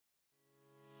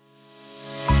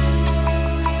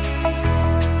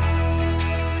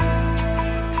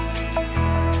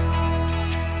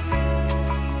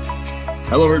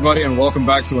Hello, everybody, and welcome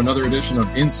back to another edition of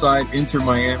Inside Inter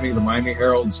Miami, the Miami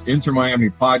Herald's Inter Miami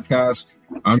podcast.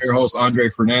 I'm your host, Andre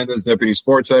Fernandez, Deputy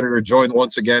Sports Editor, joined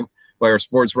once again by our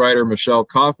sports writer, Michelle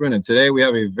Kaufman. And today we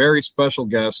have a very special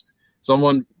guest,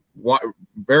 someone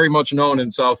very much known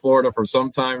in South Florida for some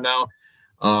time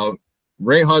now,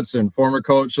 Ray Hudson, former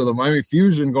coach of the Miami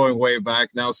Fusion going way back,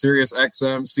 now Sirius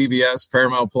XM, CBS,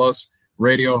 Paramount Plus,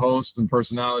 radio host and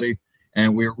personality.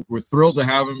 And we're thrilled to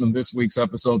have him in this week's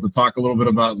episode to talk a little bit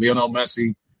about Lionel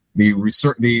Messi,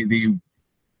 the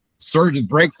surge and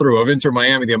breakthrough of Inter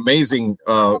Miami, the amazing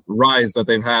rise that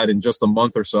they've had in just a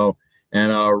month or so.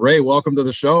 And Ray, welcome to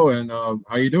the show. And how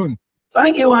are you doing?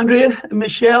 Thank you, Andrea.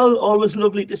 Michelle, always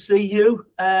lovely to see you.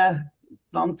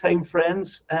 Long-time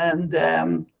friends. And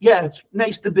it's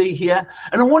nice to be here.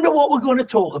 And I wonder what we're going to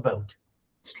talk about.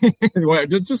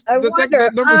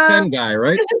 That number 10 guy,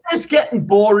 right? Isn't this getting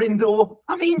boring, though?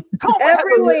 I mean, can't we have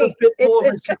a little bit more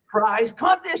of a surprise?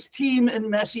 Can't this team and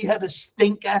Messi have a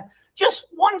stinker just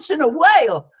once in a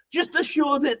while, just to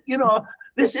show that,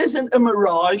 this isn't a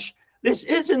mirage. This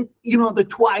isn't, the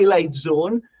Twilight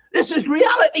Zone. This is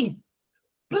reality.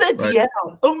 Bloody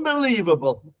hell.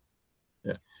 Unbelievable.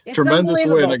 Yeah. Tremendous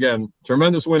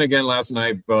win again last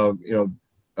night. The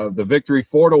victory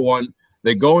 4-1.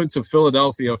 They go into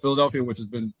Philadelphia, which has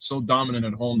been so dominant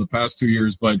at home the past 2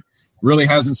 years, but really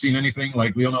hasn't seen anything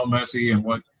like Lionel Messi and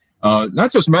what,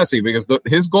 not just Messi, because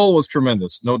his goal was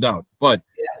tremendous, no doubt, but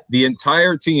the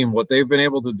entire team, what they've been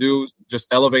able to do,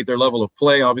 just elevate their level of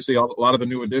play. Obviously, a lot of the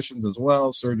new additions as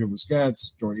well, Sergio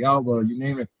Busquets, Jordi Alba, you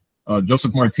name it,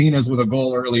 Joseph Martinez with a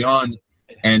goal early on,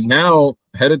 and now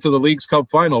headed to the League's Cup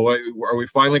final. Are we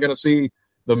finally going to see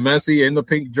the Messi in the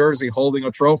pink jersey holding a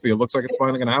trophy? It looks like it's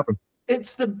finally going to happen.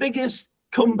 It's the biggest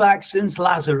comeback since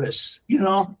Lazarus.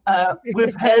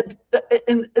 We've had,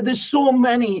 and there's so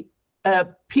many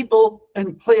people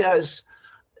and players,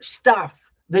 staff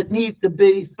that need to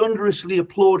be thunderously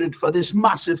applauded for this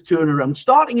massive turnaround,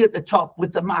 starting at the top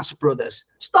with the Mas brothers,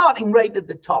 starting right at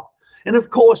the top. And of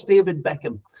course, David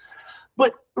Beckham.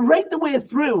 But right the way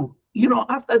through,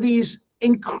 after these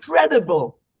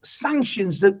incredible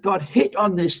sanctions that got hit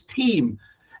on this team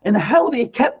and how they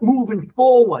kept moving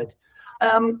forward,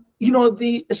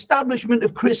 the establishment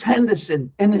of Chris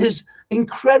Henderson and his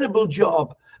incredible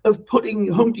job of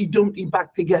putting Humpty Dumpty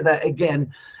back together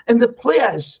again. And the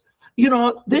players,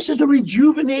 this is a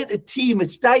rejuvenated team.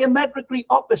 It's diametrically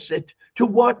opposite to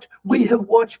what we have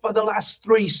watched for the last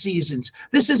 3 seasons.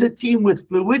 This is a team with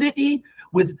fluidity,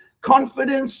 with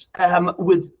confidence,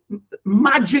 with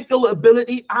magical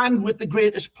ability, and with the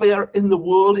greatest player in the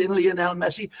world in Lionel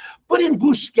Messi, but in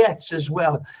Busquets as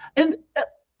well. And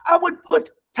I would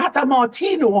put Tata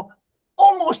Martino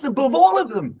almost above all of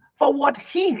them for what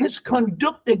he has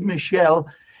conducted, Michelle.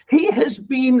 He has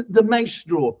been the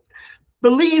maestro.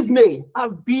 Believe me,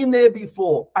 I've been there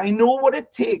before. I know what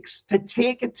it takes to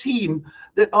take a team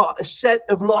that are a set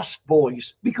of lost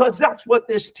boys, because that's what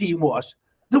this team was.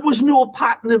 There was no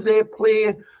pattern of their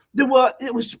play.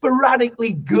 It was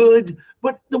sporadically good,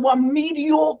 but they were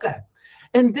mediocre.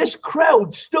 And this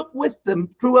crowd stuck with them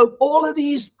throughout all of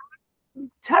these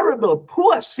terrible,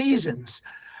 poor seasons.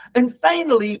 And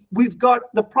finally, we've got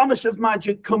the promise of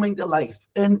magic coming to life.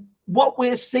 And what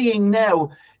we're seeing now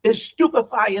is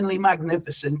stupefyingly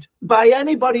magnificent by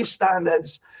anybody's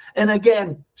standards. And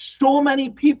again, so many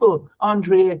people,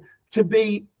 Andre, to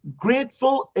be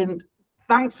grateful and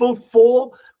thankful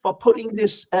for putting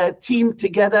this team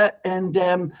together. And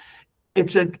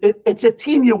it's a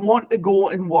team you want to go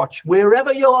and watch.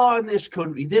 Wherever you are in this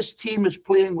country, this team is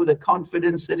playing with a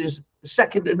confidence that is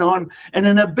second to none and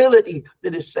an ability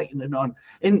that is second to none.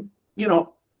 And,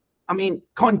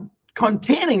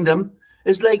 containing them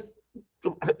is like,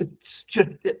 it's just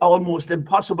almost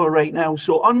impossible right now.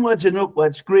 So onwards and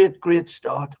upwards, great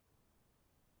start.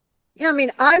 Yeah,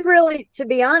 to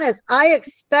be honest, I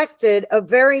expected a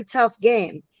very tough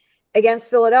game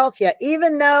against Philadelphia,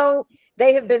 even though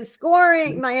they have been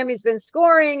scoring, Miami's been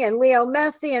scoring, and Leo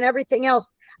Messi and everything else.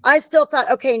 I still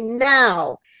thought, okay,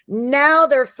 now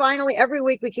they're finally, every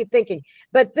week we keep thinking.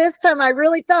 But this time I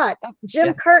really thought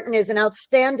Jim Curtin is an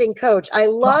outstanding coach. I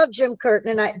love Jim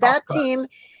Curtin, and that team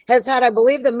has had, I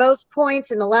believe, the most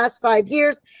points in the last 5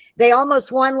 years. They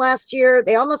almost won last year.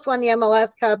 They almost won the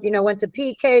MLS Cup, went to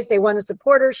PKs. They won the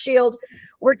Supporters Shield.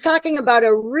 We're talking about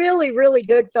a really, really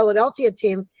good Philadelphia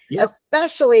team,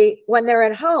 especially when they're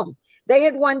at home. They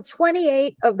had won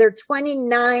 28 of their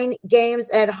 29 games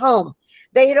at home.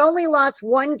 They had only lost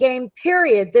 1 game,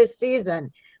 period, this season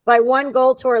by 1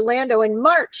 goal to Orlando in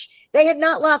March. They had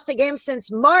not lost a game since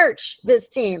March, this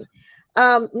team,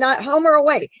 not home or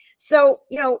away. So,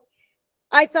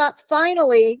 I thought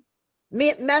finally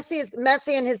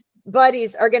Messi and his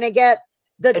buddies are going to get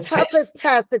the toughest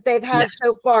test that they've had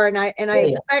so far. And I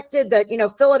expected that,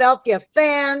 Philadelphia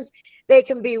fans, they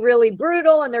can be really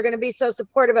brutal and they're going to be so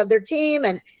supportive of their team.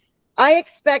 And I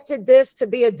expected this to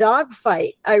be a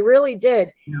dogfight. I really did.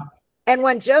 Yeah. And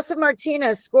when Joseph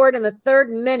Martinez scored in the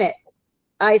 3rd minute,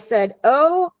 I said,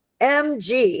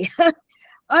 OMG,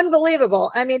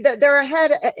 unbelievable. I mean, they're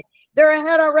ahead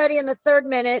already in the 3rd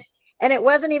minute, and it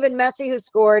wasn't even Messi who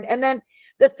scored. And then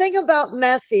the thing about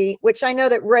Messi, which I know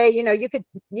that Ray, you could,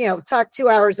 talk 2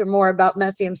 hours or more about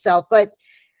Messi himself, but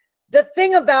the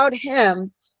thing about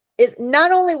him is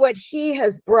not only what he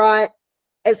has brought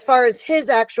as far as his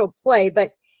actual play,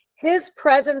 but his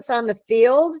presence on the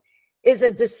field is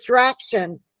a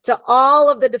distraction to all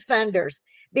of the defenders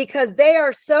because they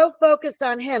are so focused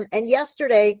on him. And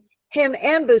yesterday, him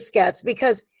and Busquets,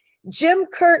 because Jim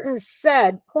Curtin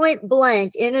said point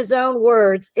blank in his own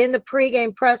words in the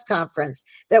pregame press conference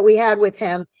that we had with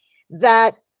him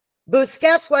that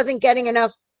Busquets wasn't getting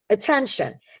enough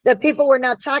attention, that people were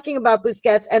not talking about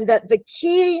Busquets, and that the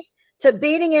key to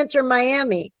beating Inter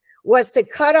Miami was to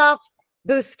cut off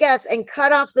Busquets and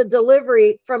cut off the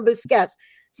delivery from Busquets.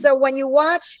 So when you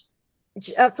watch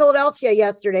Philadelphia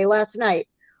last night,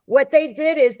 what they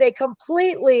did is they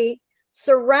completely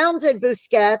surrounded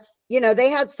Busquets. They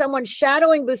had someone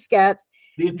shadowing Busquets.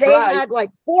 They had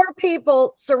like 4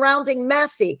 people surrounding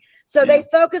Messi. So they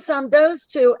focus on those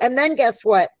 2. And then guess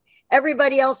what?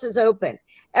 Everybody else is open.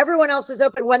 Everyone else is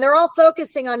open. When they're all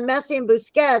focusing on Messi and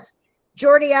Busquets,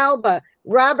 Jordi Alba,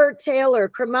 Robert Taylor,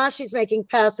 Cremaschi's making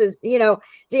passes, DeAndre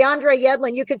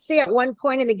Yedlin. You could see at one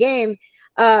point in the game,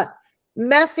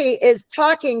 Messi is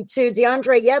talking to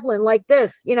DeAndre Yedlin like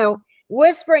this,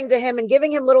 whispering to him and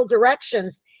giving him little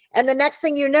directions. And the next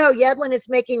thing you know, Yedlin is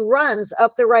making runs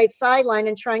up the right sideline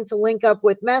and trying to link up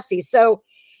with Messi. So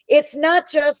it's not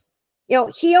just,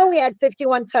 he only had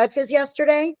 51 touches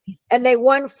yesterday and they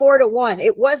won 4-1.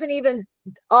 It wasn't even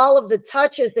all of the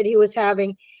touches that he was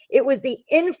having. It was the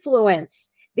influence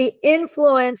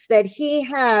that he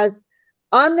has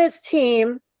on this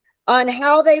team, on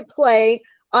how they play,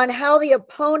 on how the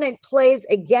opponent plays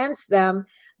against them.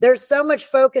 There's so much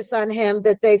focus on him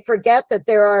that they forget that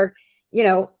there are,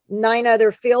 9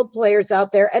 other field players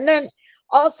out there. And then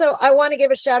also, I want to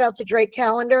give a shout out to Drake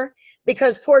Callender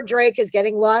because poor Drake is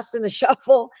getting lost in the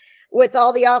shuffle with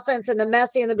all the offense and the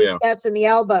Messi and the Busquets and the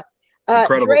Alba.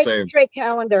 Incredible save. Drake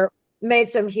Callender made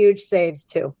some huge saves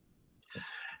too.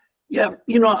 Yeah,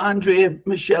 Andrea,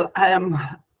 Michelle, I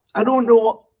don't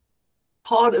know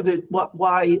part of it,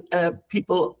 why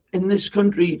people in this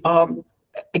country are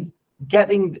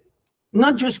getting,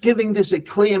 not just giving this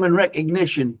acclaim and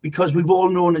recognition, because we've all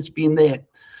known it's been there,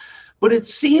 but it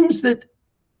seems that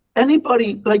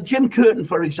anybody like Jim Curtin,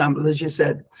 for example, as you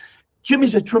said, Jim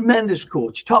is a tremendous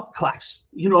coach, top class,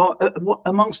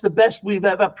 amongst the best we've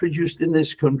ever produced in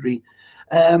this country.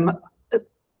 And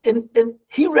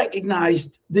he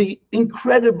recognized the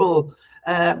incredible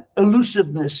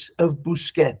elusiveness of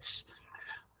Busquets.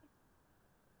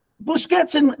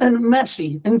 Busquets and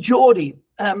Messi and Jordi,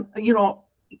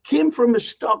 came from a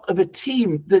stock of a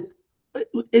team that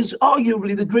is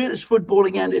arguably the greatest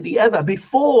footballing entity ever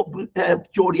before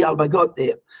Jordi Alba got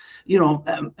there,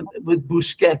 with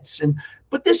Busquets.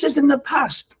 But this is in the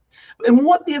past. And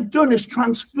what they've done is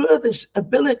transfer this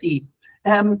ability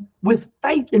with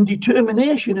fight and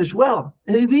determination as well.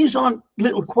 These aren't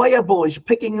little choir boys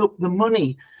picking up the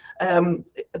money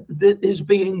that is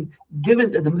being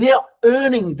given to them. They are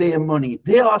earning their money.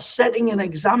 They are setting an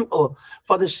example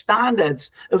for the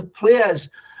standards of players,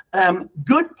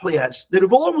 good players that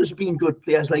have always been good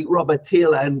players like Robert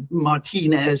Taylor and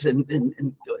Martinez and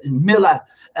Miller,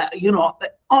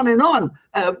 on and on,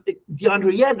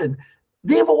 DeAndre Yedlin.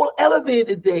 They've all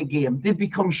elevated their game. They've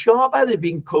become sharper, they've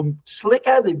become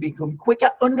slicker, they've become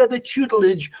quicker under the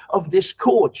tutelage of this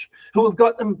coach, who have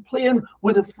got them playing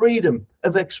with a freedom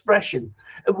of expression,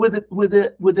 with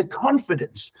a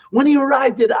confidence. When he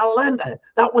arrived at Atlanta,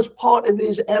 that was part of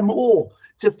his MO,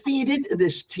 to feed into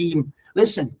this team.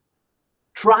 Listen,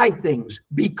 try things,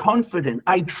 be confident,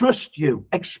 I trust you,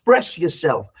 express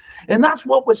yourself. And that's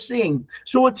what we're seeing.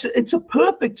 So it's a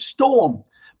perfect storm.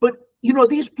 But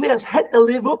these players had to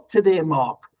live up to their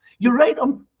mark. You're right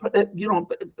on,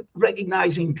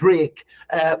 recognizing Drake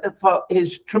for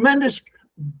his tremendous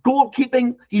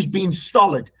goalkeeping. He's been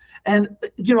solid. And,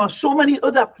 so many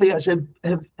other players have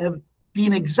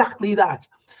been exactly that.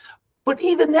 But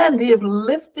even then, they have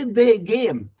lifted their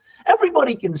game.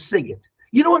 Everybody can see it.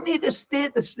 You don't need to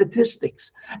state the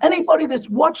statistics. Anybody that's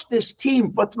watched this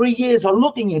team for 3 years are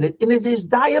looking at it, and it is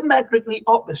diametrically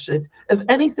opposite of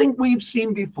anything we've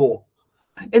seen before.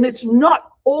 And it's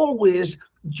not always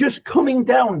just coming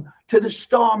down to the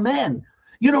star men.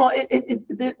 You know,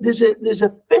 there's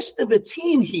a fist of a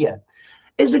team here.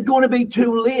 Is it going to be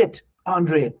too late,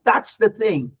 Andre? That's the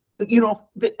thing. You know,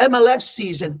 the MLS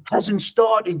season hasn't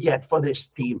started yet for this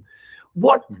team.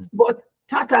 What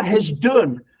Tata has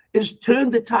done is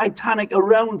turned the Titanic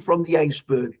around from the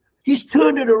iceberg. He's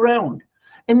turned it around.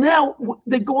 And now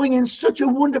they're going in such a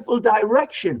wonderful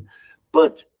direction.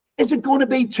 But is it going to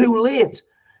be too late?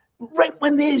 Right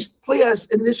when these players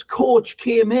and this coach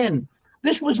came in,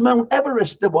 this was Mount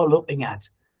Everest they were looking at.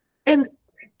 And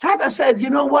Tata said, you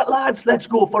know what, lads, let's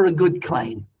go for a good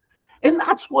climb. And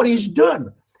that's what he's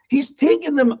done. He's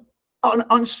taken them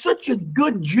on such a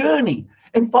good journey.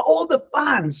 And for all the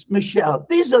fans, Michelle,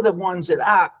 these are the ones that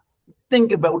I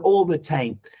think about all the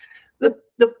time.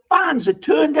 The fans that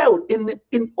turned out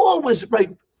in always right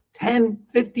 10,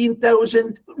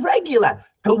 15,000 regular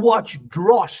to watch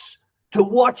dross, to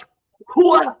watch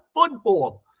poor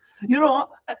football. You know,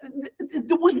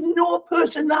 there was no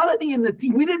personality in the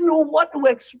team. We didn't know what to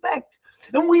expect.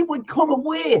 And we would come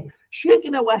away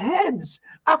shaking our heads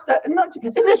after, and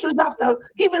this was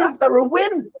even after a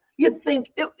win. You'd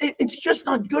think it's just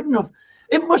not good enough.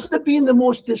 It must have been the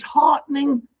most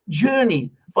disheartening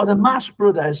journey for the Mass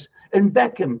brothers and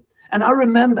Beckham. And I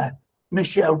remember,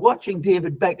 Michelle, watching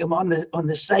David Beckham on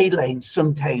the sidelines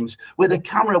sometimes where the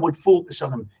camera would focus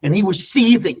on him and he was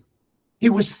seething. He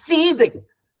was seething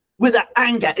with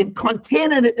anger and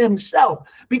containing it himself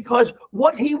because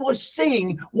what he was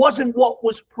saying wasn't what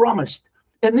was promised.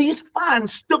 And these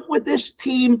fans stuck with this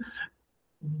team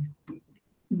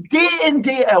day in,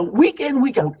 day out, week in,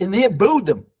 week out, and they booed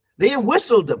them. They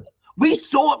whistled them. We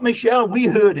saw it, Michelle. We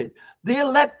heard it. They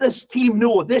let this team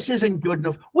know this isn't good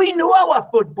enough. We know our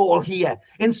football here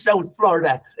in South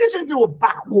Florida. This is no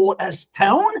backwaters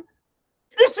town.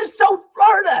 This is South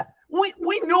Florida.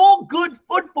 We know good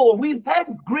football. We've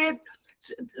had great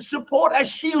supporter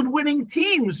shield winning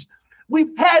teams.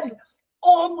 We've had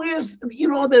always, you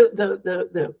know,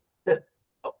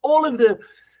 all of the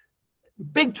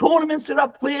big tournaments that are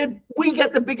played. We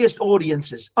get the biggest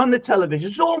audiences on the television.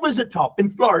 It's always the top in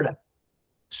Florida.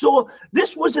 So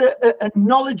this was a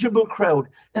knowledgeable crowd,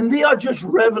 and they are just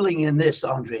reveling in this,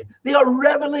 Andre. They are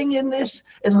reveling in this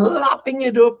and lapping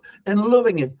it up and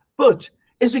loving it. But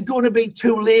is it going to be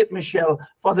too late, Michelle,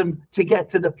 for them to get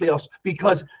to the playoffs?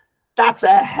 Because that's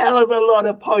a hell of a lot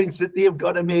of points that they've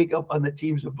got to make up on the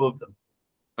teams above them.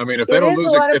 I mean, if they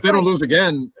don't lose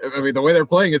again, I mean, the way they're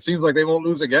playing, it seemes like they won't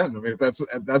lose again. I mean, if that's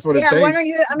what it's saying.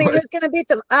 Who's going to beat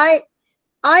them? I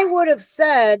would have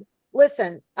said,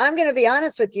 listen, I'm going to be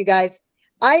honest with you guys.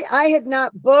 I had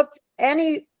not booked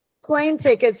any plane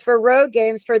tickets for road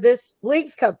games for this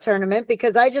Leagues Cup tournament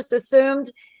because I just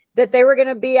assumed that they were going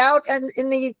to be out in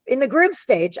the group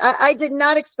stage. I did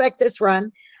not expect this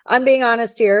run. I'm being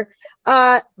honest here.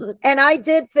 And I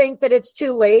did think that it's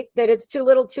too late, that it's too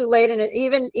little too late. And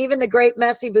even the great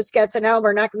Messi, Busquets, and Alba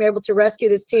are not going to be able to rescue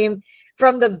this team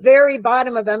from the very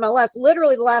bottom of MLS,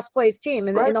 literally the last place team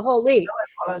in the whole league.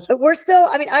 We're still,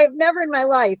 I mean, I've never in my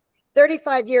life,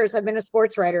 35 years I've been a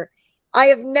sports writer, I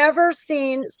have never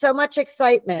seen so much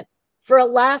excitement for a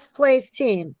last place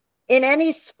team in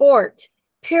any sport,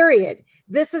 period.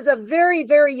 This is a very,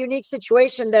 very unique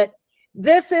situation that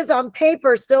this is on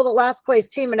paper still the last place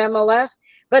team in MLS,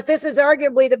 but this is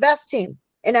arguably the best team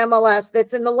in MLS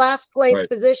that's in the last place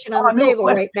position on the table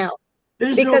right now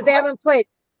because they haven't played.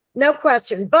 No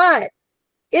question. But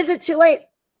is it too late?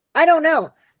 I don't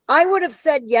know. I would have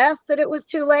said yes, that it was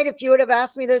too late if you would have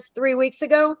asked me this 3 weeks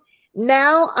ago.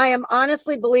 Now I am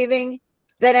honestly believing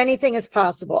that anything is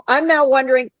possible. I'm now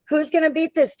wondering who's going to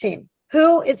beat this team.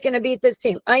 Who is going to beat this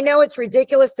team? I know it's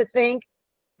ridiculous to think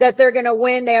that they're going to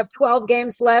win. They have 12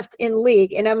 games left in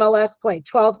league, in MLS play,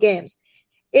 12 games.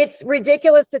 It's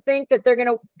ridiculous to think that they're going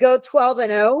to go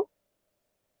 12-0,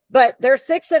 but they're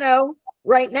 6-0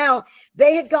 right now.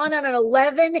 They had gone on an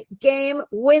 11-game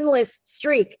winless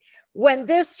streak. When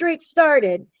this streak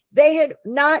started, they had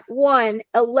not won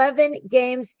 11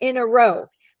 games in a row.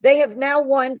 They have now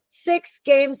won 6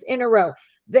 games in a row.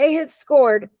 They had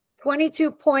scored 22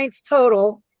 points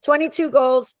total, 22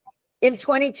 goals in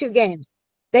 22 games.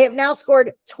 They have now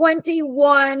scored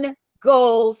 21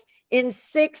 goals in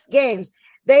 6 games.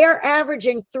 They are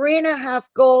averaging 3.5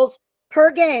 goals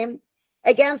per game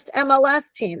against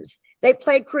MLS teams. They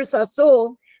played Cruz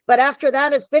Azul, but after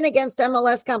that, it's been against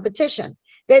MLS competition.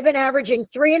 They've been averaging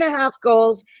 3.5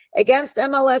 goals against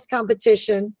MLS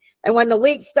competition. And when the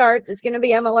league starts, it's going to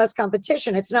be MLS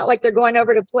competition. It's not like they're going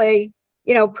over to play,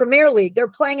 Premier League. They're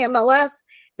playing MLS.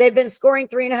 They've been scoring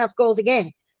 3.5 goals a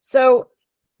game. So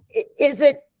is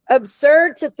it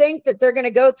absurd to think that they're going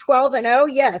to go 12-0.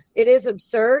 Yes, it is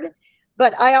absurd.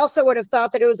 But I also would have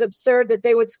thought that it was absurd that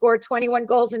they would score 21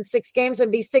 goals in 6 games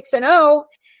and be 6-0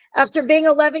 after being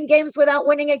 11 games without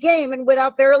winning a game and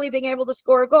without barely being able to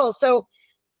score a goal. So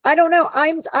I don't know.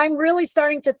 I'm really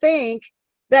starting to think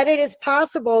that it is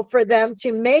possible for them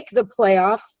to make the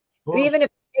playoffs, even if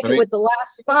they make it with the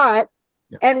last spot.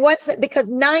 Yeah. And because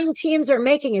 9 teams are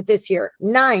making it this year.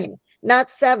 9,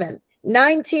 not 7.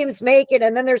 9 teams make it,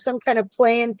 and then there's some kind of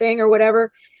play-in thing or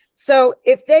whatever. So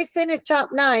if they finish top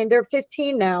 9, they're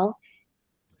 15 now.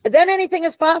 Then anything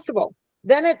is possible.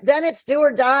 Then it's do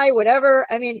or die, whatever.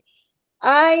 I mean,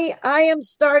 I am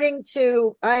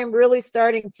really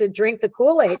starting to drink the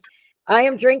Kool-Aid. I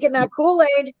am drinking that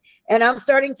Kool-Aid, and I'm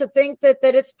starting to think that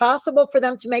it's possible for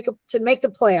them to make the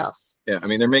playoffs. Yeah, I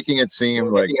mean, they're making it seem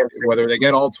like whether they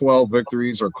get all 12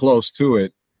 victories or close to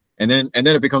it, and then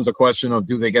it becomes a question of,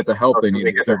 do they get the help they need?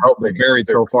 Because they're buried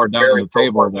so far down on the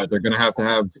table that they're going to have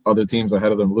other teams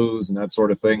ahead of them lose and that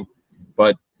sort of thing.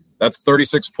 But that's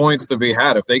 36 points to be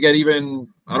had. If they get even,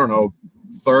 I don't know,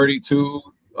 32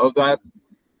 of that,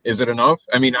 is it enough?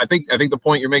 I mean, I think the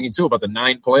point you're making too about the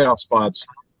 9 playoff spots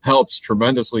helps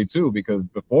tremendously too, because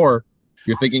before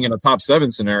you're thinking in a top 7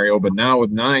 scenario, but now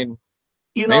with 9,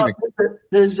 you know, maybe.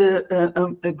 There's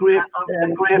a great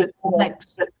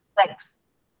next.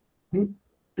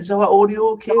 Is our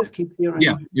audio okay? I keep hearing.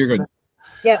 Yeah, you're good.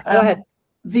 Yeah, go ahead.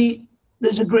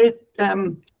 There's a great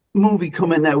movie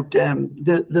coming out,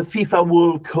 the FIFA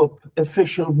World Cup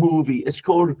official movie. It's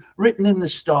called Written in the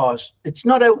Stars. It's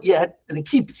not out yet, and it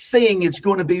keeps saying it's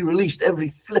going to be released every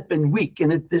flipping week,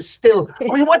 and it is still. I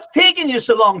mean, what's taking you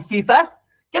so long, FIFA?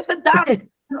 Get the damn.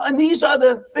 And these are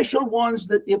the official ones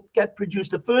that get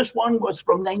produced. The first one was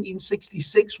from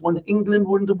 1966 when England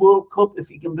won the World Cup,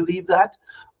 if you can believe that.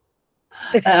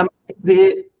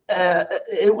 It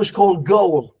was called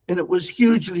Goal, and it was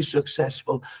hugely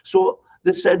successful. So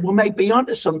they said, we might be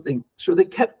onto something. So they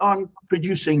kept on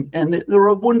producing, and they're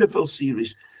a wonderful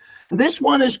series. This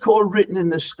one is called Written in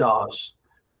the Stars.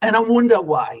 And I wonder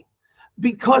why.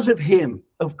 Because of him,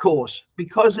 of course,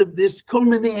 because of this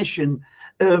culmination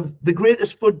of the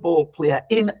greatest football player,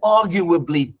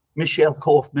 inarguably, Michel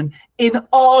Kaufman,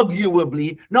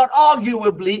 inarguably, not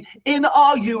arguably,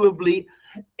 inarguably,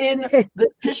 in the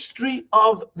history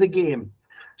of the game.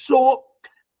 So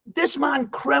this man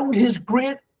crowned his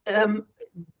great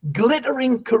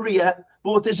glittering career,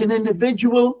 both as an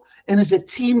individual and as a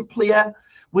team player,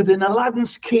 with an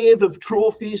Aladdin's cave of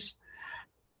trophies,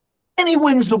 and he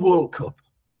wins the World Cup.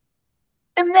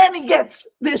 And then he gets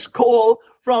this call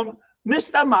from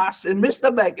Mr. Mas and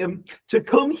Mr. Beckham to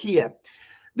come here.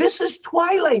 This is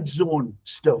Twilight Zone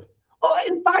stuff. Oh,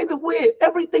 and by the way,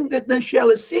 everything that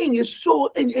Michelle is saying is so,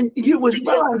 and you as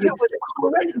well,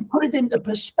 and put it into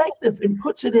perspective and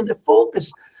puts it into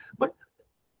focus. But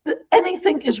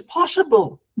anything is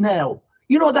possible now.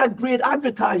 You know that great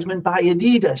advertisement by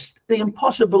Adidas, the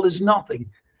impossible is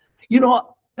nothing. You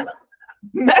know,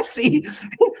 Messi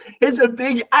is a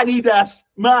big Adidas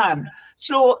man.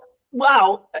 So,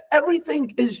 wow,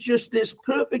 everything is just this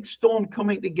perfect storm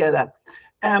coming together.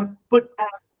 But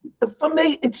for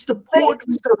me, it's the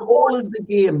portrait of all of the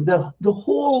game, the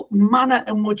whole manner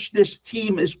in which this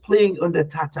team is playing under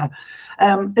Tata.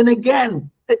 And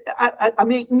again, I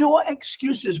make no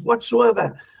excuses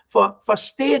whatsoever for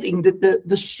stating that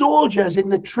the soldiers in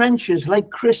the trenches, like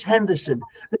Chris Henderson,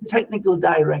 the technical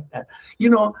director,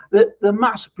 you know, the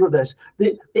Mas brothers,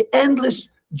 the endless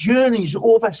journeys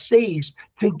overseas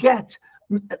to get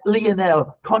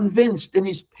Lionel convinced, and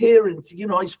his parents, you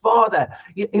know, his father,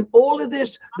 in all of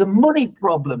this, the money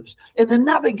problems and the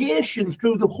navigation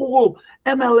through the whole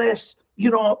MLS, you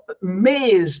know,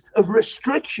 maze of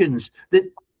restrictions, that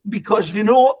because, you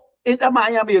know, Inter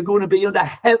Miami are going to be under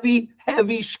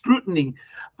heavy scrutiny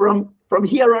from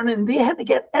here on in. They had to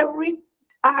get every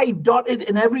I dotted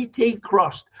and every T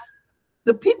crossed.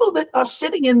 The people that are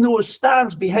sitting in those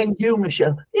stands behind you,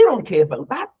 Michelle, they don't care about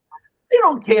that. They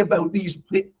don't care about these,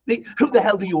 who the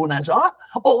hell the owners are,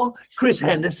 or Chris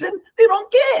Henderson. They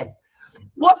don't care.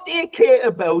 What they care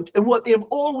about, and what they've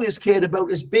always cared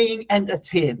about, is being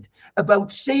entertained,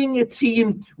 about seeing a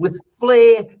team with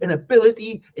flair and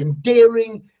ability and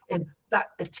daring and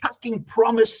that attacking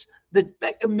promise that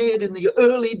Beckham made in the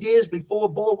early days before a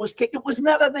ball was kicked. It was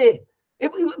never there.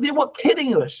 They were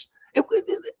kidding us.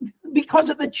 Because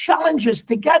of the challenges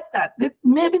to get that.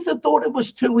 Maybe they thought it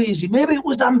was too easy. Maybe it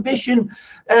was ambition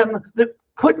that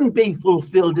couldn't be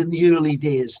fulfilled in the early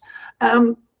days.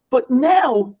 But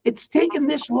now it's taken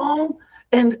this long,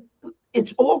 and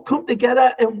it's all come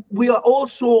together, and we are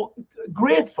also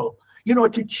grateful.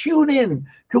 to tune in,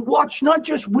 to watch not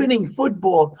just winning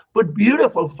football, but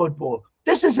beautiful football.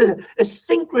 This is a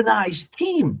synchronized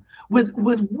team with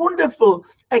wonderful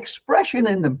expression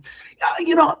in them.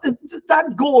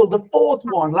 That goal, the fourth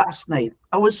one last night,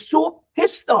 I was so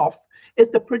pissed off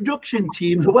at the production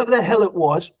team, whoever the hell it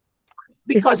was,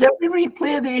 because every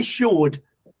replay they showed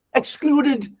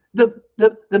excluded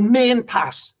the main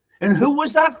pass. And who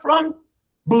was that from?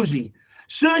 Boozy.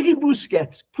 Sergi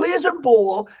Busquets plays a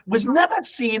ball, was never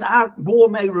seen at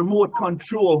gourmet remote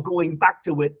control going back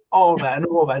to it over and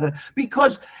over.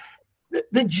 Because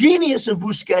the genius of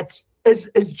Busquets, as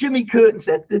Jimmy Curtin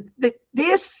said,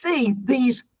 they see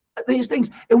these things.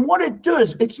 And what it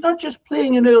does, it's not just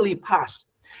playing an early pass.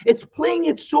 It's playing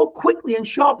it so quickly and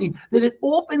sharply that it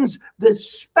opens the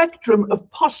spectrum of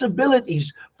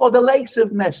possibilities for the likes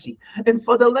of Messi and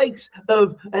for the likes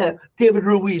of David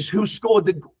Ruiz, who scored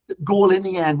the goal in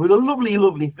the end with a lovely,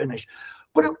 lovely finish.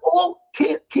 But it all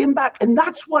came back, and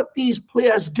that's what these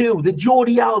players do, the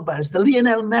Jordi Albas, the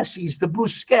Lionel Messis, the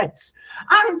Busquets,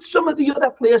 and some of the other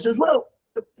players as well,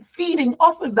 feeding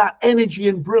off of that energy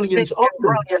and brilliance of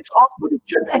them. But it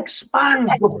just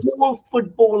expands the whole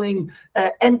footballing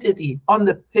entity on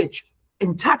the pitch.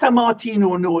 And Tata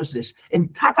Martino knows this.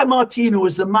 And Tata Martino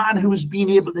is the man who has been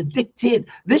able to dictate,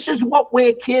 this is what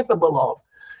we're capable of.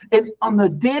 And on the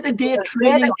day-to-day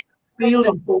training field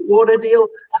in Fort Lauderdale,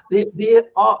 they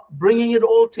are bringing it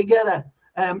all together.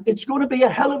 It's going to be a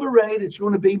hell of a ride. It's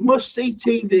going to be must-see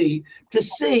TV to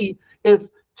see if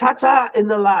Tata and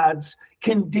the lads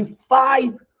can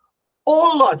defy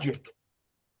all logic.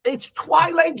 It's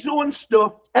Twilight Zone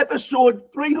stuff,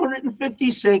 episode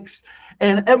 356,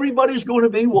 and everybody's going to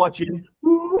be watching.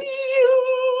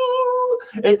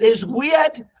 It is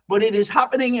weird, but it is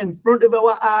happening in front of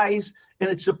our eyes, and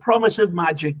it's a promise of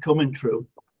magic coming true.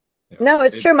 No,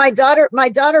 it's true. My daughter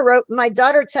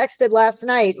texted last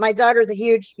night. My daughter's a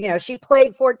huge, she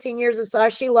played 14 years of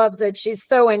soccer. She loves it. She's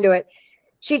so into it.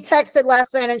 She texted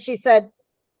last night and she said,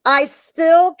 I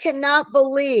still cannot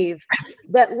believe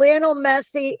that Lionel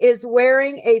Messi is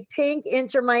wearing a pink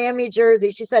Inter Miami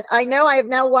jersey. She said, I know I have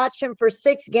now watched him for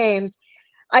 6 games.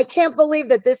 I can't believe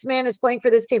that this man is playing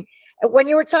for this team. When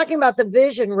you were talking about the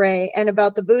vision, Ray, and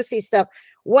about the Boosie stuff,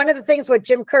 one of the things what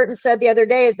Jim Curtin said the other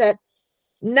day is that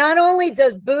not only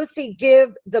does Boosie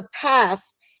give the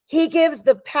pass, he gives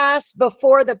the pass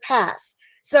before the pass.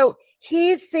 So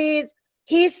he sees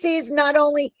not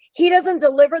only, he doesn't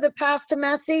deliver the pass to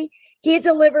Messi, he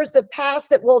delivers the pass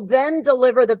that will then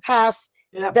deliver the pass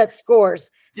that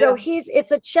scores. So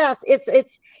it's a chess.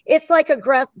 It's like a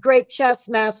great chess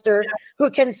master who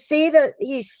can see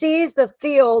he sees the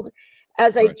field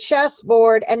as a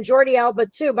chessboard, and Jordi Alba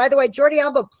too. By the way, Jordi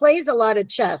Alba plays a lot of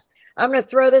chess. I'm going to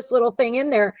throw this little thing in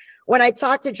there. When I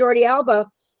talk to Jordi Alba,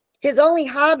 his only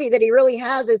hobby that he really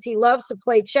has is he loves to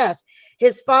play chess.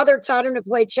 His father taught him to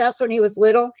play chess when he was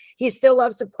little. He still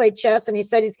loves to play chess, and he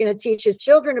said he's going to teach his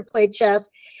children to play chess.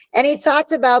 And he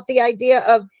talked about the idea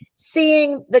of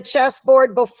seeing the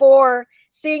chessboard before,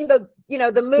 seeing the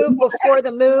move before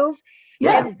the move.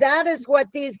 Yeah. And that is what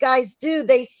these guys do.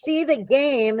 They see the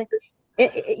game.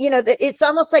 It's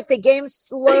almost like the game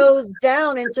slows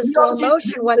down into slow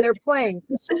motion when they're playing.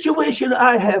 The situation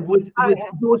I have with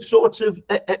those sorts of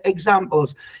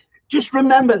examples, just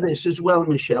remember this as well,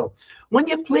 Michelle. When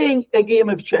you're playing a game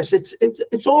of chess,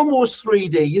 it's almost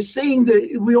 3D. You're seeing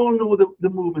we all know the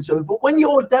movements of it, but when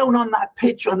you're down on that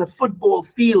pitch on the football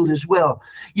field as well,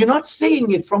 you're not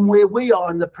seeing it from where we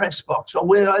are in the press box or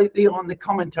where they are on the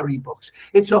commentary box.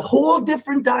 It's a whole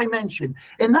different dimension,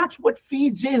 and that's what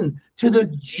feeds in to the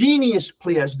genius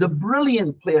players, the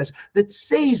brilliant players that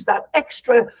sees that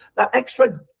extra,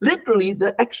 literally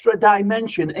the extra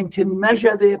dimension, and can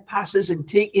measure their passes and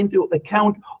take into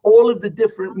account all of the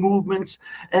different movements,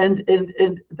 and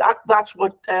that's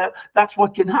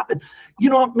what can happen.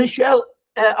 Michelle,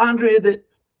 Andrea, that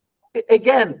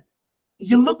again,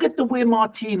 you look at the way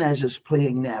Martinez is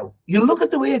playing now. You look at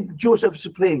the way Joseph's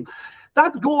playing.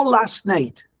 That goal last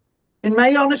night, in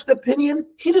my honest opinion,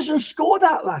 he doesn't score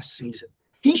that last season.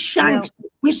 He shanks. No.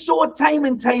 We saw it time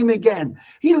and time again.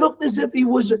 He looked as if he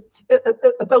was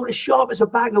about as sharp as a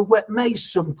bag of wet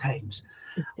mice sometimes.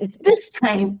 This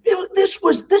time, this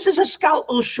is a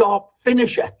scalpel sharp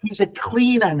finisher. He's a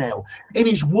cleaner now, and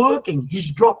he's working. He's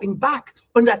dropping back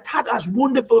under Tata's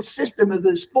wonderful system of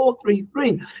this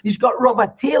 4-3-3. He's got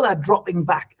Robert Taylor dropping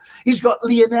back. He's got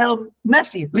Lionel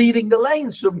Messi leading the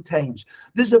line sometimes.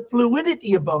 There's a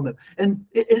fluidity about him,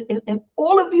 and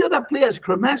all of the other players,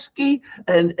 Kremeski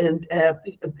and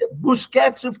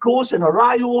Busquets, of course, and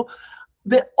Arayo,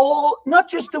 they're all not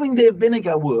just doing their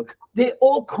vinegar work, they're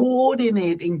all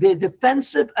coordinating their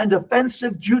defensive and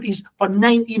offensive duties for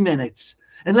 90 minutes.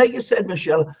 And like you said,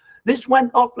 Michelle, this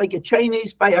went off like a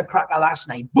Chinese firecracker last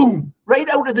night. Boom, right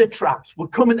out of the traps. We're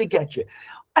coming to get you.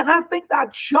 And I think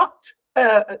that shocked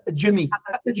Jimmy.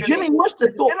 Jimmy must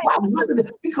have thought, wow,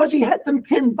 because he had them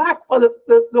pinned back for the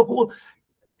whole.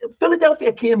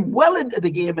 Philadelphia came well into the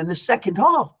game in the second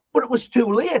half, but it was too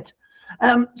late.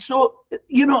 So,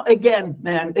 again,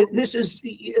 man, this is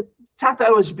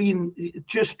Tato has been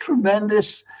just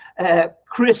tremendous.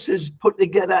 Chris has put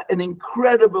together an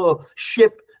incredible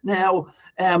ship now.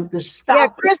 The staff. Yeah,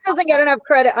 Chris doesn't get enough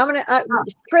credit.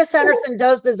 Chris Henderson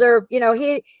does deserve.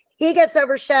 He gets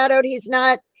overshadowed. He's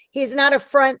not a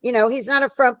front. He's not a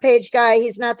front page guy.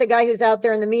 He's not the guy who's out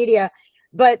there in the media.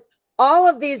 But all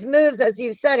of these moves, as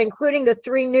you've said, including the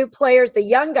 3 new players, the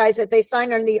young guys that they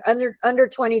signed under the under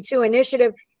 22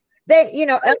 initiative,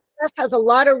 MLS has a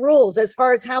lot of rules as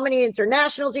far as how many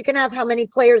internationals you can have, how many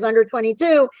players under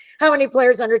 22, how many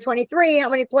players under 23, how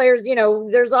many players,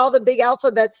 there's all the big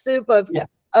alphabet soup of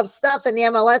stuff in the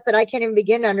MLS that I can't even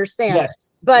begin to understand. Yes.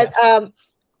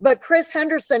 But Chris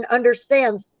Henderson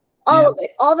understands all of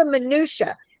it, all the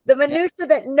minutia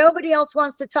that nobody else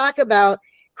wants to talk about.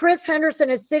 Chris Henderson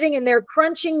is sitting in there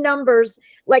crunching numbers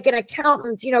like an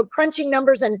accountant, crunching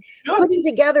numbers and putting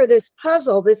together this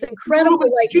puzzle, this incredible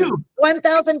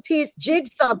 1,000 piece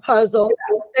jigsaw puzzle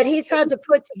that he's had to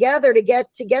put together to get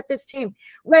this team.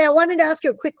 Ray, I wanted to ask you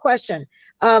a quick question.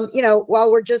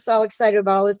 While we're just all excited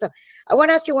about all this stuff, I want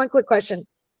to ask you one quick question.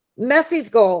 Messi's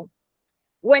goal,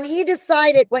 when he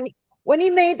decided, when he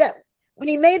made that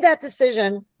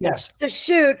decision to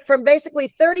shoot from basically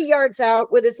 30 yards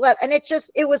out with his left, and it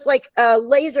was like a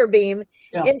laser beam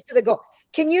into the goal.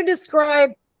 Can you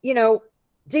describe,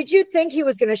 did you think he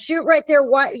was going to shoot right there?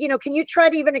 Why, can you try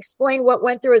to even explain what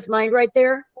went through his mind right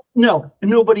there? No,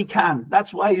 nobody can.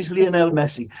 That's why he's Lionel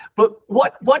Messi. But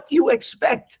what you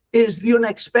expect is the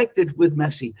unexpected with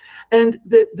Messi. And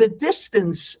the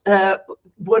distance,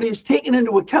 what is taken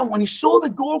into account when he saw the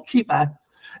goalkeeper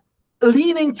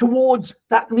leaning towards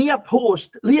that near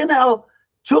post, Lionel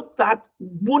took that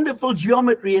wonderful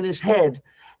geometry in his head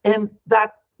and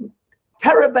that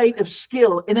terabyte of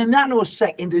skill in a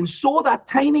nanosecond and saw that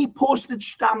tiny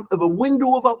postage stamp of a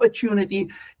window of opportunity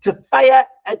to fire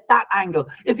at that angle.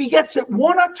 If he gets it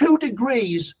 1 or 2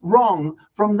 degrees wrong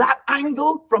from that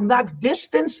angle, from that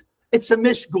distance, it's a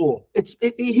missed goal.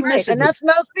 He misses and that's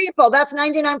most people. That's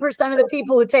 99% of the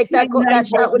people who take that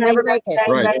shot would never make it.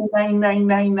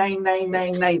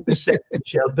 99.99999%,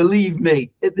 Michelle. Believe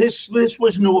me, this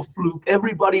was no fluke.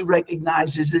 Everybody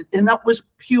recognizes it, and that was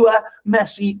pure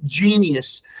Messi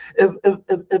genius of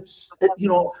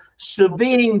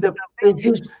surveying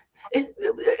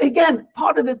again.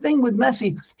 Part of the thing with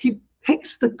Messi, he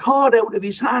picks the card out of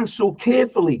his hands so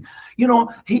carefully.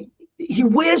 He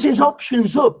weighs his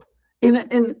options up.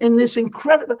 In this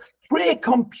incredible, great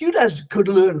computers could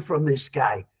learn from this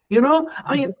guy.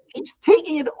 He's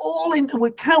taking it all into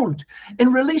account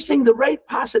and releasing the right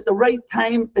pass at the right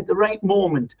time, at the right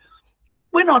moment.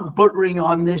 We're not buttering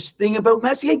on this thing about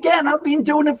Messi. Again, I've been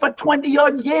doing it for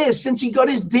 20-odd years since he got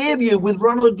his debut with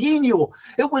Ronaldinho.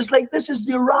 It was like, this is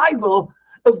the arrival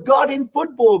of God in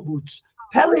football boots.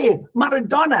 Pele,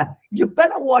 Maradona, you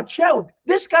better watch out.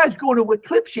 This guy's going to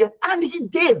eclipse you, and he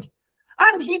did.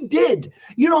 And he did.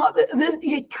 You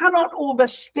cannot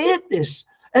overstate this.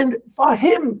 And for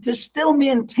him to still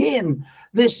maintain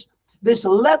this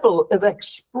level of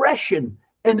expression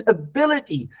and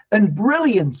ability and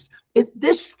brilliance at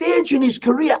this stage in his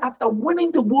career, after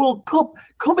winning the World Cup,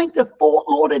 coming to Fort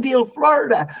Lauderdale,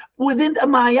 Florida, with Inter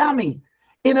Miami,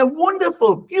 in a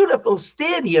wonderful, beautiful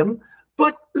stadium.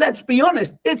 But let's be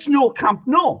honest, it's no Camp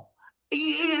Nou.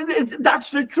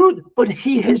 That's the truth. But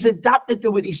he has adapted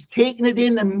to it. He's taken it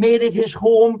in and made it his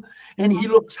home, and he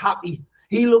looks happy.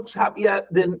 He looks happier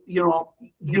than you know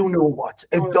what.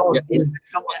 A dog.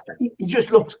 He just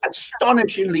looks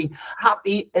astonishingly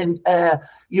happy, and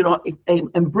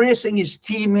embracing his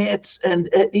teammates, and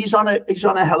he's on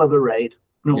a hell of a ride.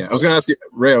 Yeah, I was going to ask you,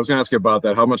 Ray. I was going to ask you about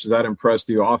that. How much has that impressed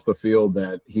you off the field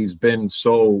that he's been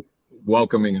so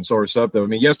welcoming and so receptive? I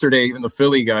mean, yesterday, even the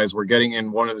Philly guys were getting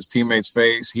in one of his teammates'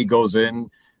 face. He goes in,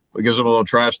 gives them a little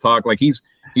trash talk. Like he's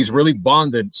really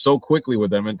bonded so quickly with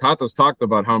them. And Tata's talked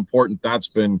about how important that's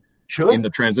been in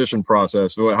the transition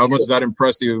process. So how much has that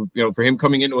impressed you, for him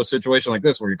coming into a situation like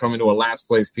this where you're coming to a last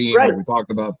place team, like we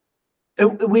talked about?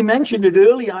 We mentioned it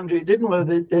earlier, Andre, didn't we?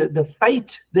 The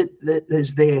fight that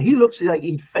is there. He looks like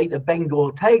he'd fight a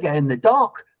Bengal tiger in the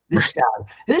dark. This guy.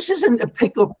 This isn't a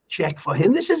pickup check for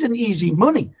him. This isn't easy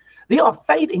money. They are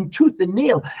fighting tooth and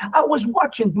nail. I was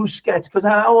watching Busquets because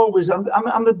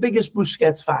I'm the biggest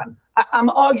Busquets fan. I'm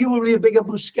arguably a bigger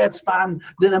Busquets fan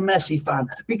than a Messi fan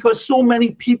because so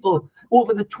many people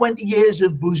over the 20 years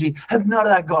of Busy have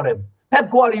not got him.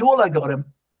 Pep Guardiola got him.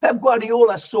 Pep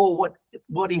Guardiola saw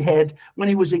what he had when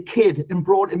he was a kid and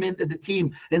brought him into the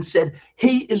team and said,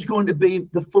 he is going to be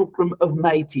the fulcrum of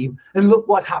my team. And look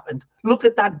what happened. Look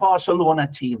at that Barcelona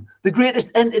team, the greatest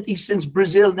entity since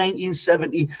Brazil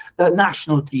 1970, the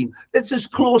national team. It's as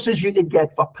close as you can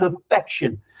get for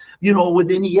perfection. You know, with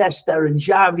Iniesta and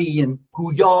Xavi and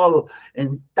Puyol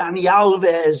and Dani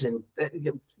Alves and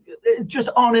just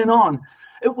on and on.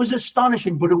 It was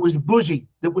astonishing, but it was Busy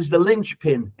that was the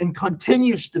linchpin and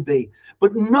continues to be.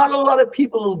 But not a lot of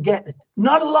people will get it.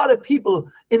 Not a lot of people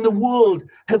in the world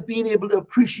have been able to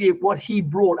appreciate what he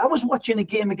brought. I was watching a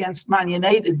game against Man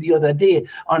United the other day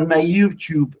on my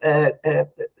YouTube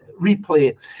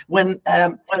replay when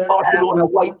Barcelona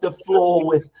wiped the floor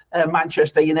with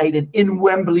Manchester United in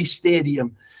Wembley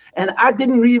Stadium. And I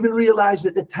didn't even realize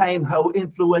at the time how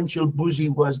influential Busy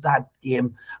was that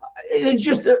game. It's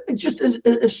just an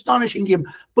astonishing game.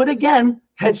 But again,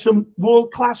 had some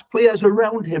world-class players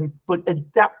around him, but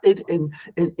adapted and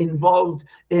involved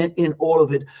in all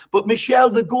of it. But Michelle,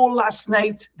 the goal last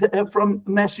night from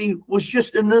Messi was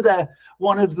just another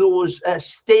one of those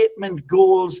statement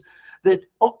goals that,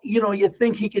 you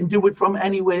think he can do it from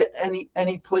anywhere,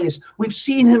 any place. We've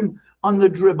seen him on the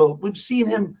dribble. We've seen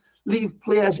him leave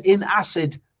players in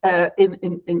acid in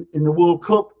the World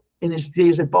Cup, in his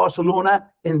days at Barcelona,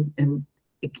 in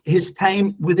his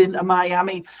time within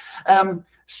Miami.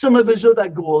 Some of his other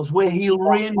goals where he'll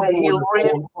rain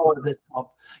over the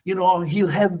top. He'll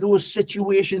have those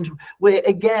situations where,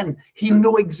 again, he'll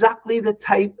know exactly the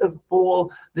type of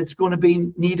ball that's going to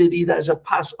be needed either as a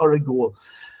pass or a goal.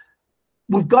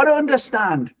 We've got to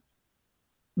understand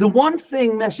the one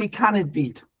thing Messi cannot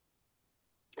beat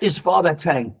is Father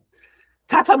Time.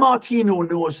 Tata Martino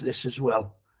knows this as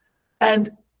well.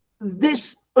 And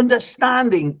this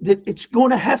understanding that it's going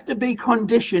to have to be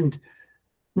conditioned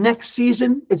next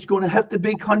season, it's going to have to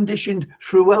be conditioned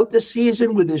throughout the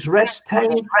season with his rest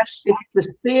time. It's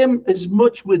the same as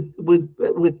much with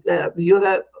the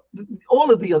other,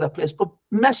 all of the other players, but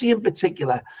Messi in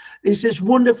particular. Is this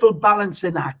wonderful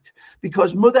balancing act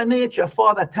because Mother Nature,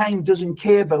 Father Time, doesn't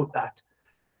care about that.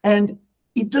 And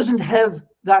he doesn't have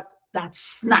that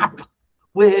snap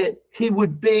where he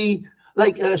would be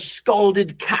like a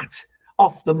scalded cat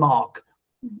off the mark.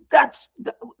 That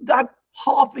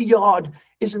half a yard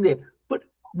isn't there. But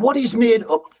what he's made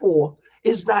up for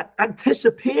is that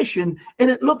anticipation, and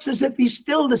it looks as if he's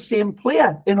still the same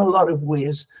player in a lot of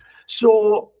ways.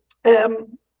 So,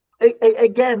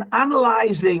 again,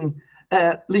 analysing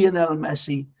Lionel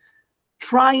Messi,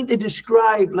 trying to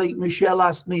describe, like Michelle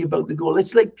asked me about the goal,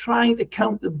 it's like trying to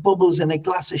count the bubbles in a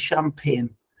glass of champagne.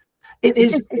 It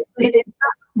is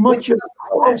much of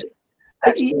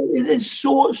it is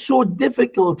so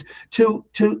difficult to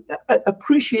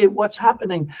appreciate what's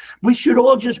happening. We should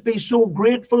all just be so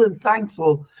grateful and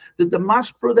thankful that the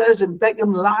Mas brothers and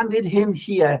Beckham landed him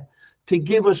here to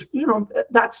give us,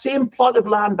 that same plot of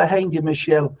land behind you,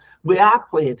 Michelle, where I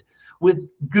played with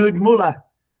Gerd Muller,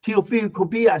 Teofilo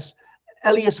Cubillas,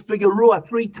 Elias Figueroa,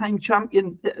 three-time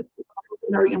champion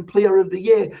American Player of the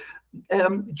Year,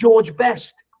 George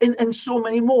Best, and so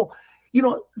many more.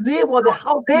 They were the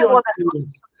healthy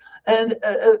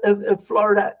and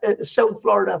Florida, South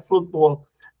Florida football.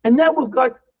 And now we've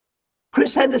got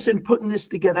Chris Henderson putting this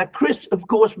together. Chris, of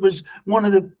course, was one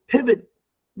of the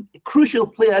crucial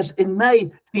players in my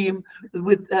team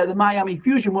with the Miami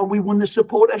Fusion when we won the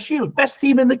Supporter Shield. Best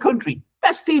team in the country.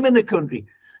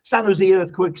 San Jose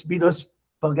Earthquakes beat us,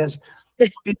 buggers.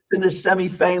 Beat us in the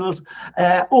semi-finals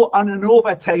on an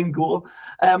overtime goal.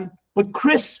 But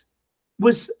Chris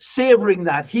was savouring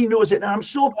that. He knows it. And I'm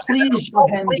so pleased for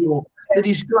Hendo that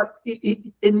he's got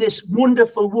in this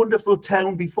wonderful, wonderful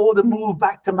town before the move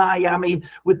back to Miami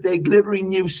with their glittering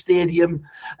new stadium,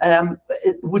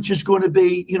 which is going to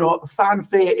be,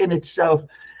 fanfare in itself.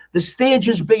 The stage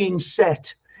is being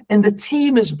set and the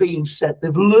team is being set.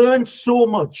 They've learned so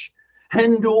much.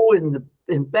 Hendo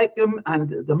and Beckham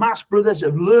and the Mas brothers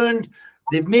have learned.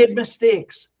 They've made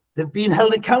mistakes. They've been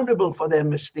held accountable for their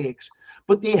mistakes.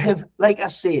 But they have, like I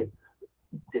say,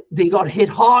 they got hit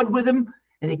hard with them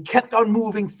and they kept on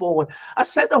moving forward. I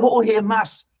said the whole here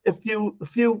mass a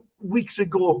few weeks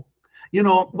ago.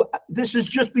 This is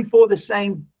just before the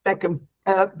sign Beckham,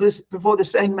 before the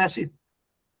sign Messi.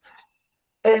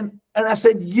 And I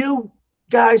said, you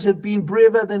guys have been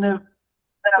braver than a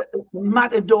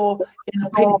matador in a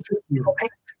pig.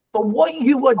 But what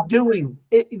you are doing,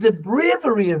 the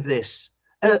bravery of this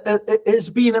has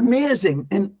been amazing.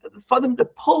 And for them to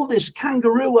pull this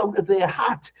kangaroo out of their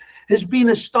hat has been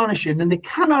astonishing. And they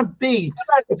cannot be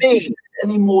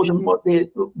any more than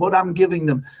what I'm giving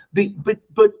them.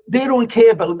 But they don't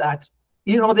care about that.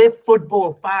 You know, they're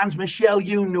football fans. Michelle,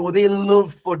 you know, they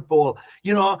love football.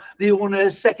 You know, they own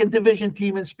a second division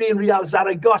team in Spain, Real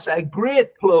Zaragoza, a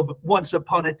great club once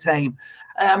upon a time.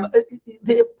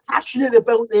 They're passionate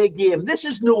about their game. This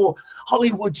is no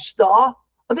Hollywood star.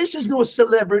 This is no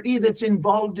celebrity that's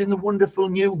involved in the wonderful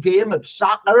new game of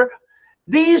soccer.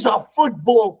 These are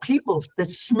football people that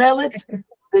smell it,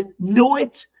 that know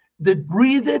it, that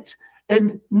breathe it.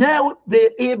 And now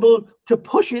they're able to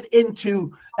push it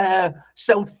into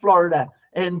South Florida.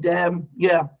 And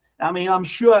I mean, I'm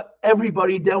sure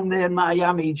everybody down there in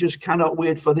Miami just cannot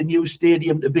wait for the new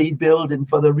stadium to be built and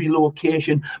for the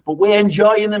relocation. But we're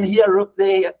enjoying them here up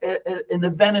there in the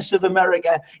Venice of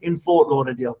America in Fort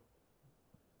Lauderdale.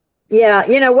 Yeah,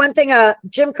 you know, one thing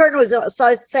Jim Curtin was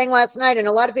saying last night, and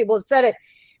a lot of people have said it,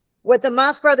 what the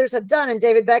Moss brothers have done and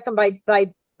David Beckham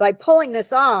by pulling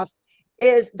this off,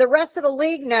 is the rest of the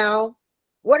league now,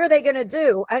 what are they going to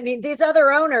do? I mean, these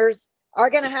other owners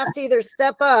are going to have to either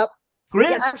step up.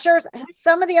 Great. Yeah, I'm sure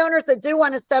some of the owners that do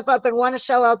want to step up and want to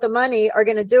shell out the money are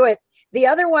going to do it. The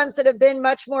other ones that have been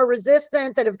much more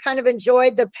resistant, that have kind of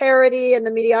enjoyed the parody and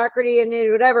the mediocrity and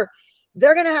whatever,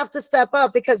 they're going to have to step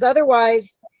up, because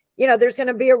otherwise, you know, there's going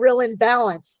to be a real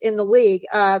imbalance in the league.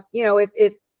 You know,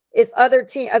 if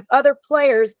other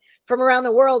players from around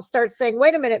the world start saying,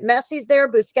 wait a minute, Messi's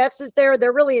there, Busquets is there,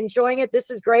 they're really enjoying it, this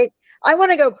is great, I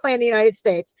want to go play in the United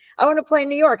States, I want to play in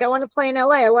New York, I want to play in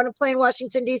LA, I want to play in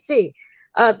Washington, DC.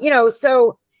 You know,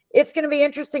 so it's going to be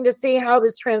interesting to see how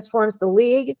this transforms the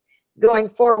league going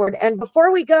forward. And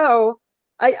before we go,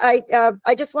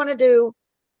 I just wanted to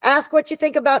ask what you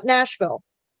think about Nashville.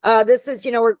 This is,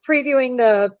 you know, we're previewing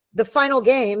the final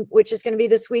game, which is going to be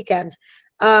this weekend.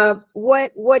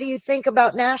 What do you think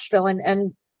about Nashville,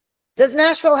 and does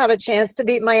Nashville have a chance to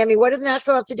beat Miami? What does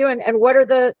Nashville have to do? And what are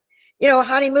the, you know,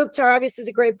 Hany Mukhtar obviously is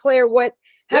a great player.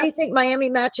 How do you think Miami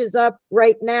matches up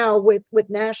right now with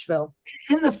Nashville?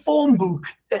 In the form book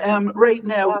right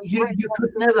now, you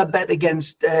could never bet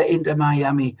against Inter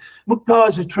Miami. Mukhtar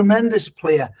is a tremendous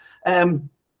player.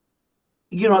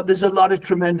 You know, there's a lot of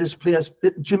tremendous players.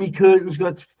 Jimmy Curtin's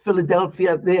got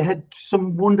Philadelphia. They had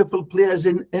some wonderful players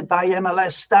in by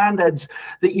MLS standards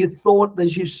that you thought,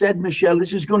 as you said, Michelle,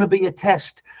 this is going to be a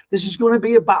test. This is going to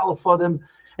be a battle for them.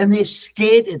 And they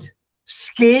skated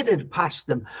past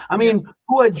them. I mean,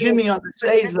 poor Jimmy on the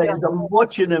sidelines, I'm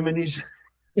watching him and he's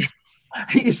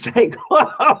like,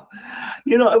 wow.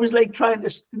 You know, it was like trying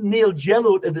to nail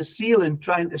jello to the ceiling,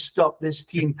 trying to stop this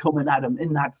team coming at him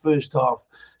in that first half.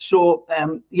 So,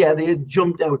 they had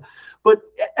jumped out. But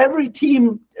every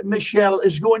team, Michelle,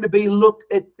 is going to be look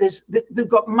at this. They've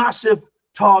got massive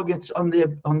targets on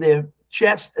their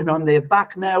chest and on their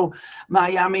back now.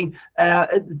 Miami,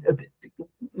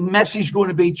 Messi's going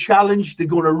to be challenged. They're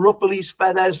going to ruffle his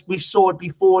feathers. We saw it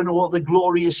before in all the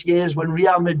glorious years when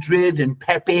Real Madrid and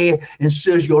Pepe and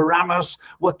Sergio Ramos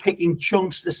were kicking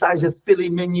chunks the size of filet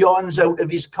mignons out of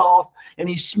his calf, and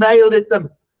he smiled at them.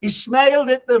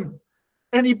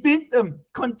 And he beat them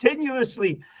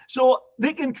continuously. So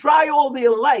they can try all they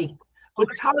like, but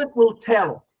talent will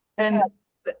tell. And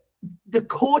the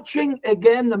coaching,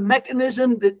 again, the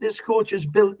mechanism that this coach has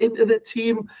built into the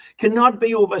team cannot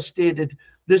be overstated.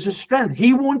 There's a strength.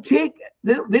 He won't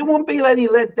they won't be any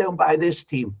let down by this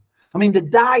team. I mean, the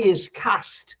die is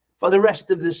cast for the rest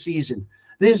of the season.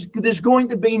 There's going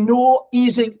to be no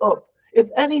easing up. If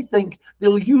anything,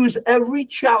 they'll use every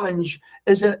challenge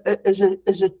as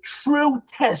a true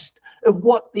test of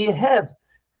what they have.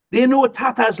 They know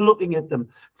Tata's looking at them.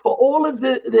 For all of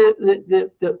the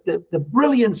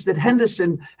brilliance that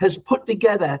Henderson has put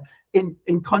together in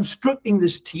constructing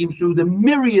this team through the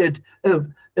myriad of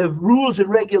rules and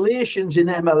regulations in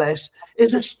MLS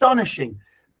is astonishing.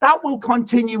 That will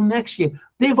continue next year.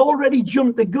 They've already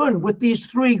jumped the gun with these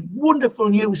three wonderful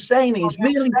new signings,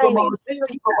 mainly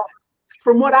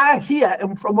from what I hear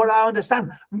and from what I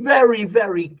understand, very,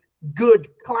 very good,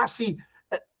 classy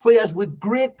players with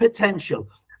great potential.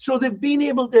 So they've been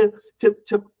able to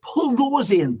pull those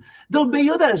in. There'll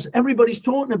be others. Everybody's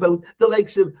talking about the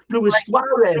likes of Luis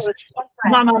Suarez,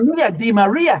 Mamma Mia, Di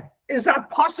Maria. Is that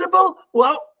possible?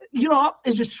 Well, you know,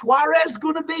 is it Suarez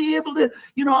going to be able to,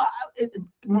 you know,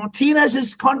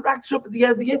 Martinez's contract's up at the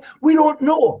end of the year? We don't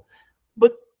know.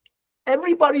 But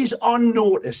everybody's on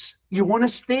notice. You want to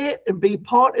stay and be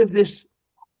part of this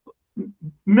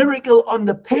miracle on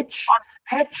the pitch.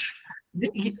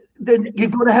 then you're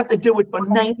going to have to do it for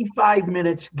 95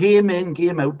 minutes, game in,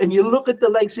 game out. And you look at the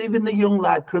likes, even the young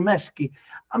lad, Kremeski.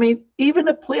 I mean, even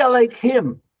a player like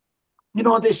him, you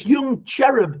know, this young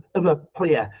cherub of a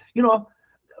player, you know,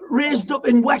 raised up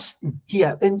in Weston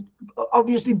here, and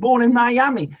obviously born in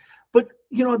Miami. But,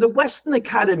 you know, the Western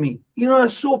Academy, you know, are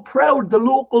so proud, the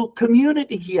local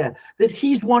community here, that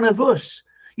he's one of us,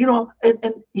 you know,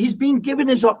 and he's been given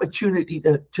his opportunity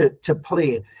to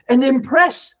play and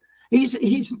impress. He's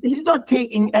not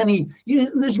taking any, you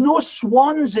know, there's no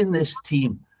swans in this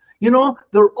team. You know,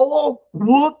 they're all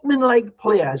workman-like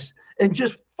players and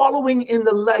just following in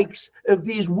the likes of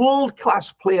these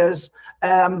world-class players,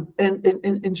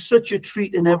 in such a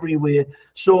treat in every way.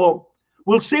 So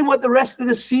we'll see what the rest of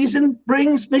the season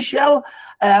brings, Michelle.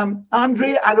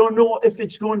 Andre, I don't know if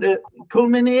it's going to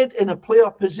culminate in a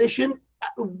playoff position.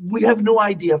 We have no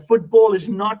idea. Football is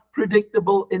not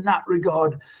predictable in that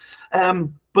regard.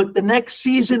 But the next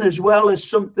season as well is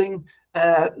something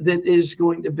that is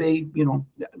going to be, you know,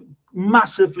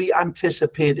 massively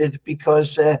anticipated,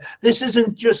 because this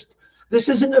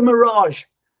isn't a mirage.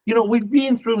 You know, we've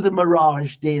been through the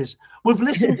mirage days. We've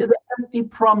listened to the empty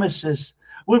promises.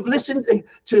 We've listened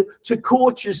to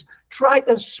coaches try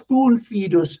to spoon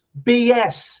feed us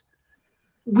BS.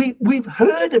 We've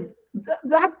heard of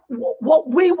that. What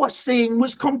we were seeing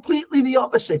was completely the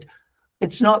opposite.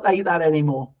 It's not like that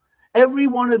anymore. Every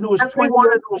one of those 20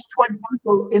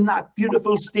 people in that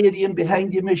beautiful stadium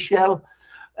behind you, Michelle,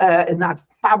 in that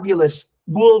fabulous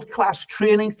world-class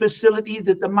training facility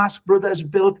that the Mass Brothers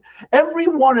built, every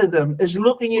one of them is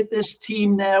looking at this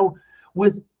team now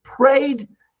with pride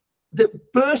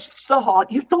that bursts the heart.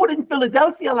 You saw it in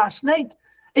Philadelphia last night.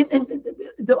 In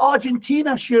the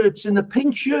Argentina shirts and the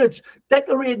pink shirts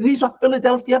decorated. These are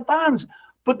Philadelphia fans,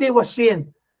 but they were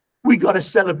saying, we got to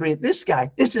celebrate this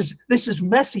guy. This is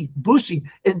Messi, Bussy,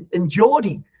 and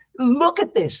Jordi. Look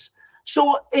at this.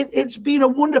 So it's been a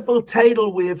wonderful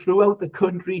tidal wave throughout the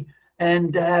country,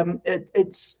 and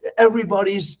it's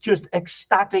everybody's just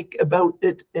ecstatic about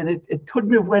it, and it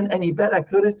couldn't have went any better,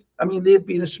 could it? I mean, they've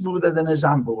been smoother than a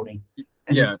Zamboni.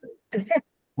 Yeah.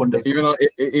 Wonderful.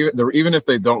 Even if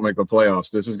they don't make the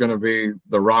playoffs, this is going to be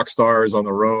the rock stars on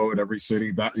the road. Every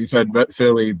city that you said,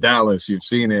 Philly, Dallas, you've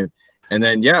seen it. And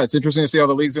then, yeah, it's interesting to see how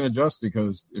the league's going to adjust,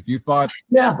 because if you thought,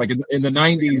 like in the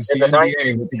 90s, the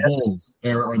NBA with the Bulls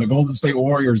or the Golden State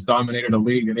Warriors dominated a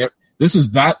league, and this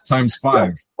is that times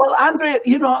 5. Well, Andre,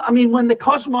 you know, I mean, when the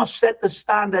Cosmos set the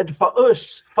standard for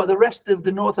us, for the rest of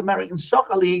the North American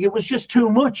Soccer League, it was just too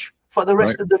much for the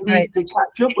rest of the league to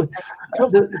catch up with.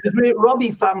 The great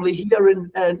Robbie family here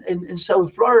in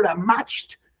South Florida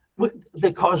matched with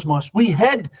the Cosmos. We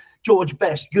had George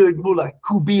Best, Gerd Muller,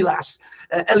 Kubilas,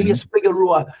 Elias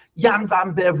Figueroa, Jan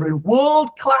van Beveren,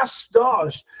 world-class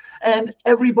stars. And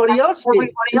everybody else did.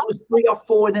 It was 3 or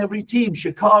 4 in every team: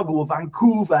 Chicago,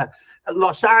 Vancouver,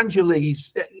 Los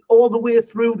Angeles, all the way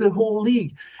through the whole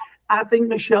league. I think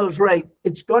Michelle's right.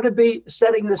 It's got to be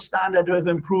setting the standard of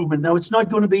improvement. Now, it's not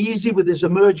going to be easy with this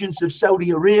emergence of Saudi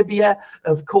Arabia,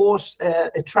 of course,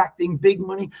 attracting big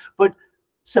money. But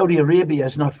Saudi Arabia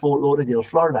is not Fort Lauderdale,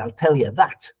 Florida, I'll tell you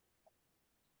that.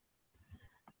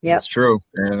 Yeah, that's true.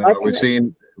 And we've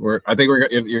seen. I think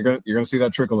you're going to see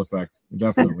that trickle effect.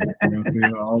 Definitely, you're going to see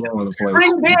it all over the place.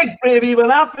 Spring break, baby. When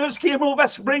I first came over,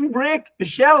 spring break.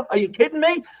 Michelle, are you kidding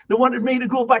me? They wanted me to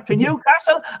go back to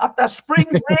Newcastle after spring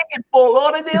break in Fort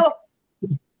Lauderdale.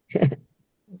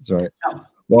 That's right.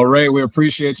 Well, Ray, we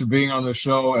appreciate you being on the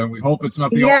show, and we hope it's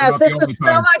not the only time. Yes, this was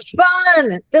so much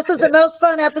fun. This was the most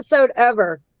fun episode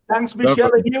ever. Thanks,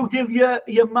 Michelle. And you give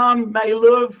your mum my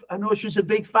love. I know she's a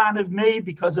big fan of me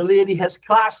because a lady has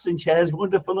class and she has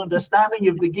wonderful understanding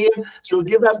of the game. So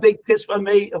give her a big kiss for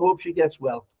me. I hope she gets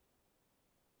well.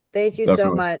 Thank you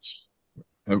so much.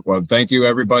 Well, thank you,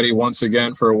 everybody, once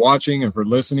again for watching and for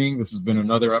listening. This has been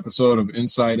another episode of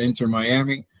Inside Inter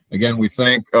Miami. Again, we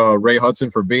thank Ray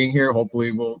Hudson for being here.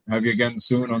 Hopefully, we'll have you again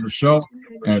soon on the show.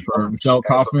 And for Michelle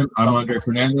Kaufman, I'm Andre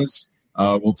Fernandez.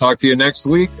 We'll talk to you next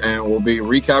week, and we'll be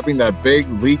recapping that big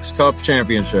Leagues Cup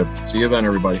championship. See you then,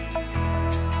 everybody.